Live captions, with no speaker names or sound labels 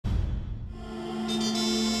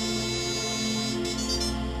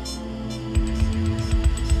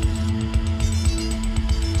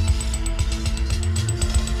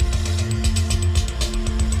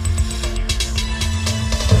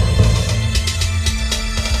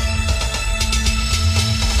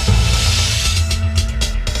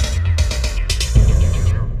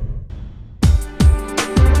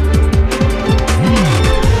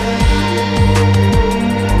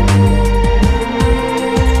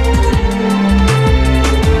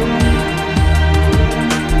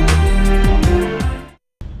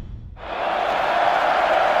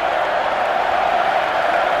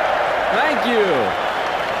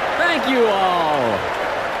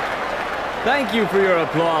Thank you for your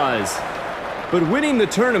applause. But winning the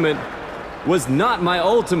tournament was not my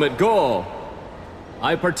ultimate goal.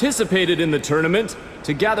 I participated in the tournament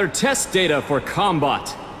to gather test data for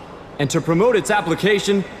Combat and to promote its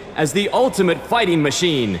application as the ultimate fighting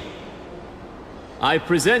machine. I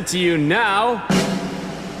present to you now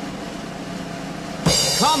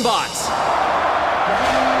Combat!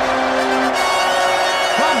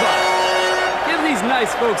 Combat! Give these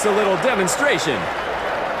nice folks a little demonstration.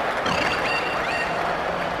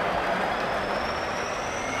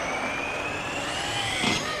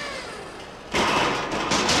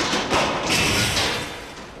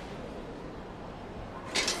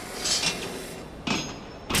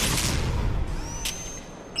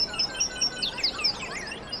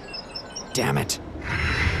 Damn it.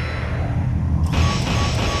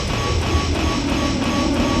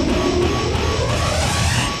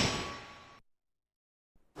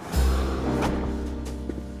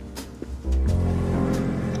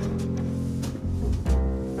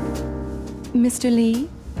 Mr. Lee,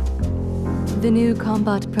 the new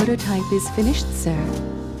combat prototype is finished, sir.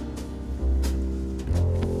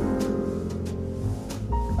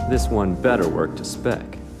 This one better work to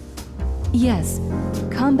spec. Yes,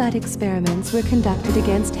 combat experiments were conducted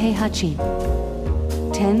against Heihachi.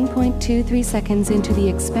 10.23 seconds into the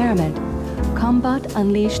experiment, Combat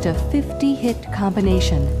unleashed a 50-hit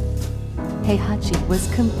combination. Heihachi was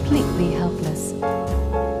completely helpless.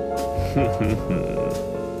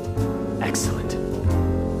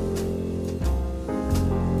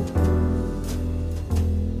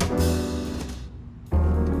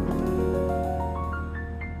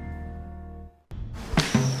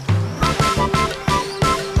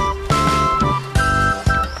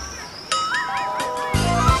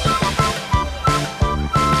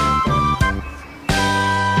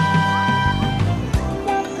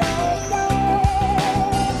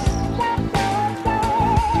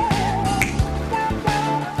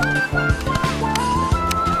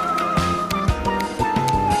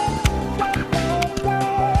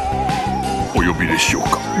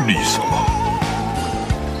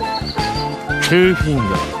 品だ。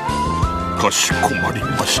かしこまり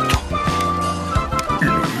ました。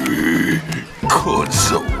小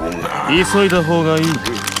僧が急いだ方がいい。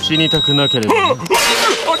死にたくなければ。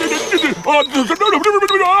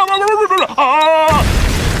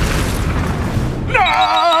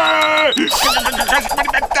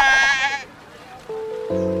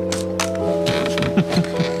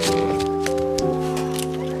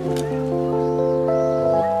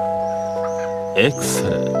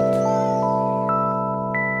Excellent.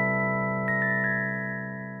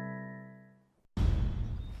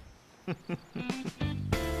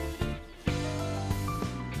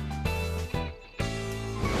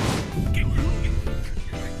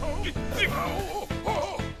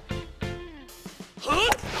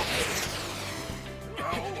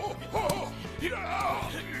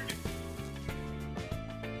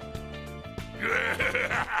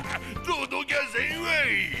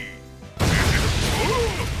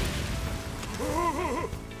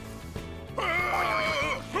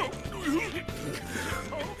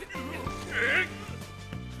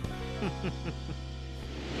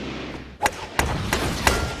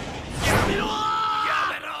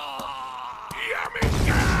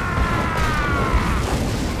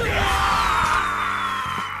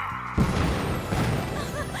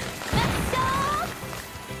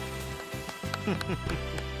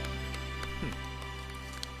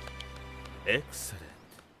 Excellent.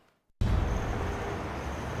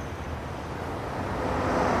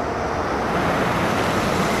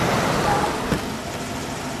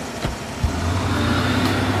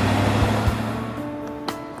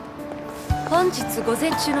 本日午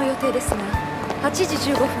前中の予定ですが、8時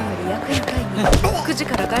15分より役員会議、9時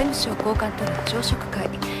から外務省高官との朝食会、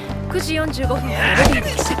9時45分からロビー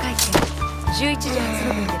で記者会見、11時発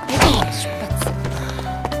の便で北京へ出発。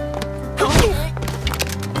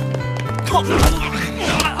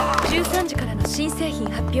13時からの新製品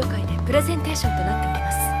発表会でプレゼンテーションとなっており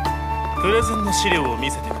ます。プレゼンの資料を見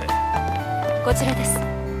せてくれ。こちらです。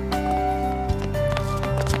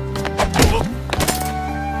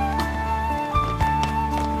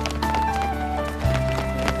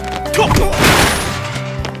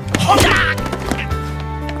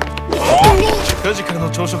9時からの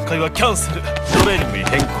朝食会はキャンセル。トレーニングに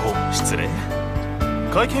変更。失礼。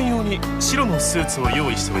会見用に白のスーツを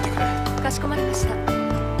用意しておいてくれ。かしこまりました。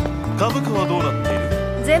株価はどうなっている？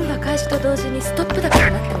全場開始と同時にストップ高と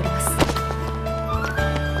なっております。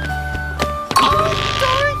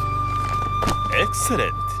エクセレン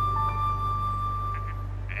ト。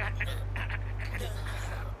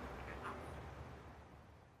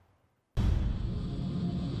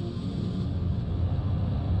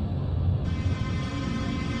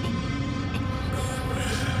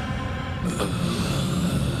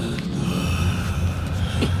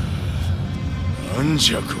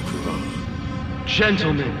じゃここは。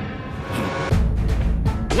 Gentlemen,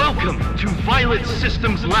 welcome to Violet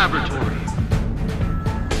Systems Laboratory.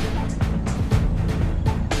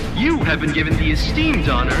 You have been given the esteemed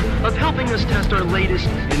honor of helping us test our latest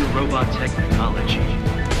in robot technology.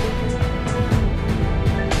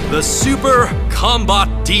 The Super Combat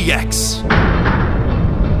DX.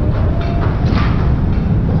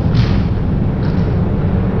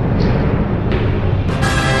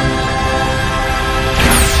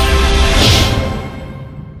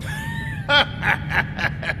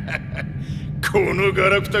 Kono ガ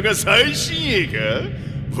ラクタが最新鋭か？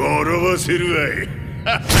笑わせるわい。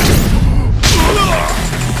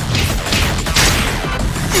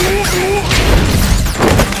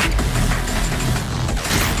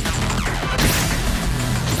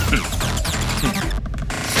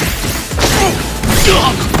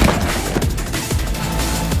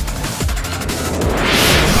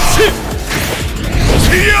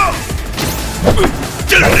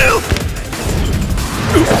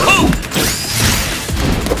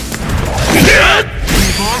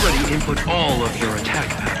We've already input all of your attack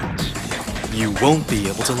patterns. You won't be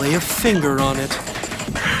able to lay a finger on it.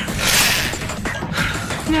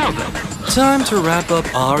 Now then, Time to wrap up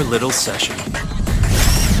our little session.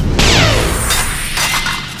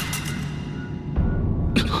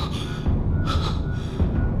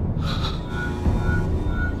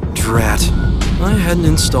 Drat. I hadn't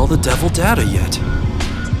installed the devil data yet.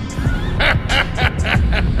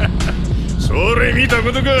 それ見た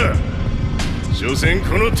ことか。所詮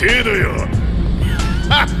この程度よ。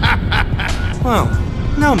Well,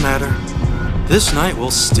 no matter. This night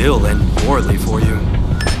will still end poorly for you.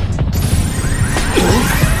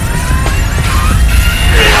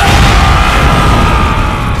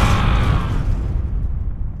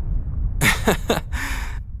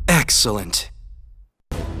 Excellent.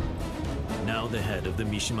 Now the head of the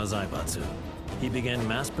Mishima Zaibatsu, he began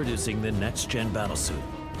mass-producing the next-gen battlesuit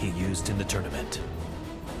he used in the tournament.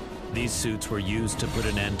 These suits were used to put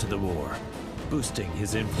an end to the war, boosting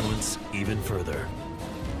his influence even further.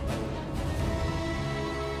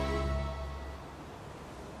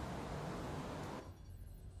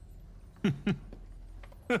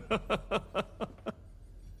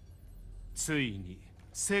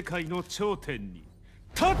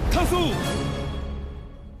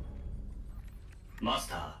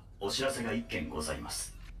 Master, お知らせが一件ございま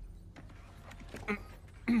す。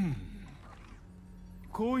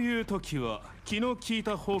こういう時は気の利い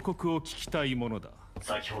た報告を聞きたいものだ。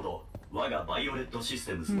先ほど我がバイオレットシス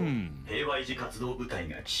テムズの平和維持活動部隊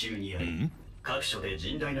が奇襲にあり、各所で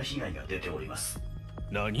甚大な被害が出ております。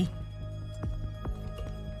何？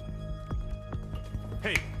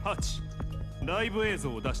ヘイ、ハチ、ライブ映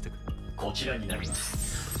像を出してくれ。こちらになりま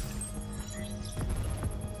す。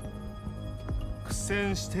苦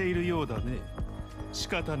戦しているようだね。仕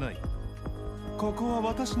方ない。ここは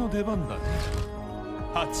私の出番だね。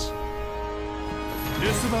ハチ、留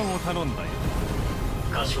守番を頼んだよ。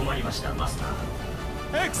かしこまりました、マスタ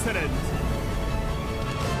ー。エクセレント。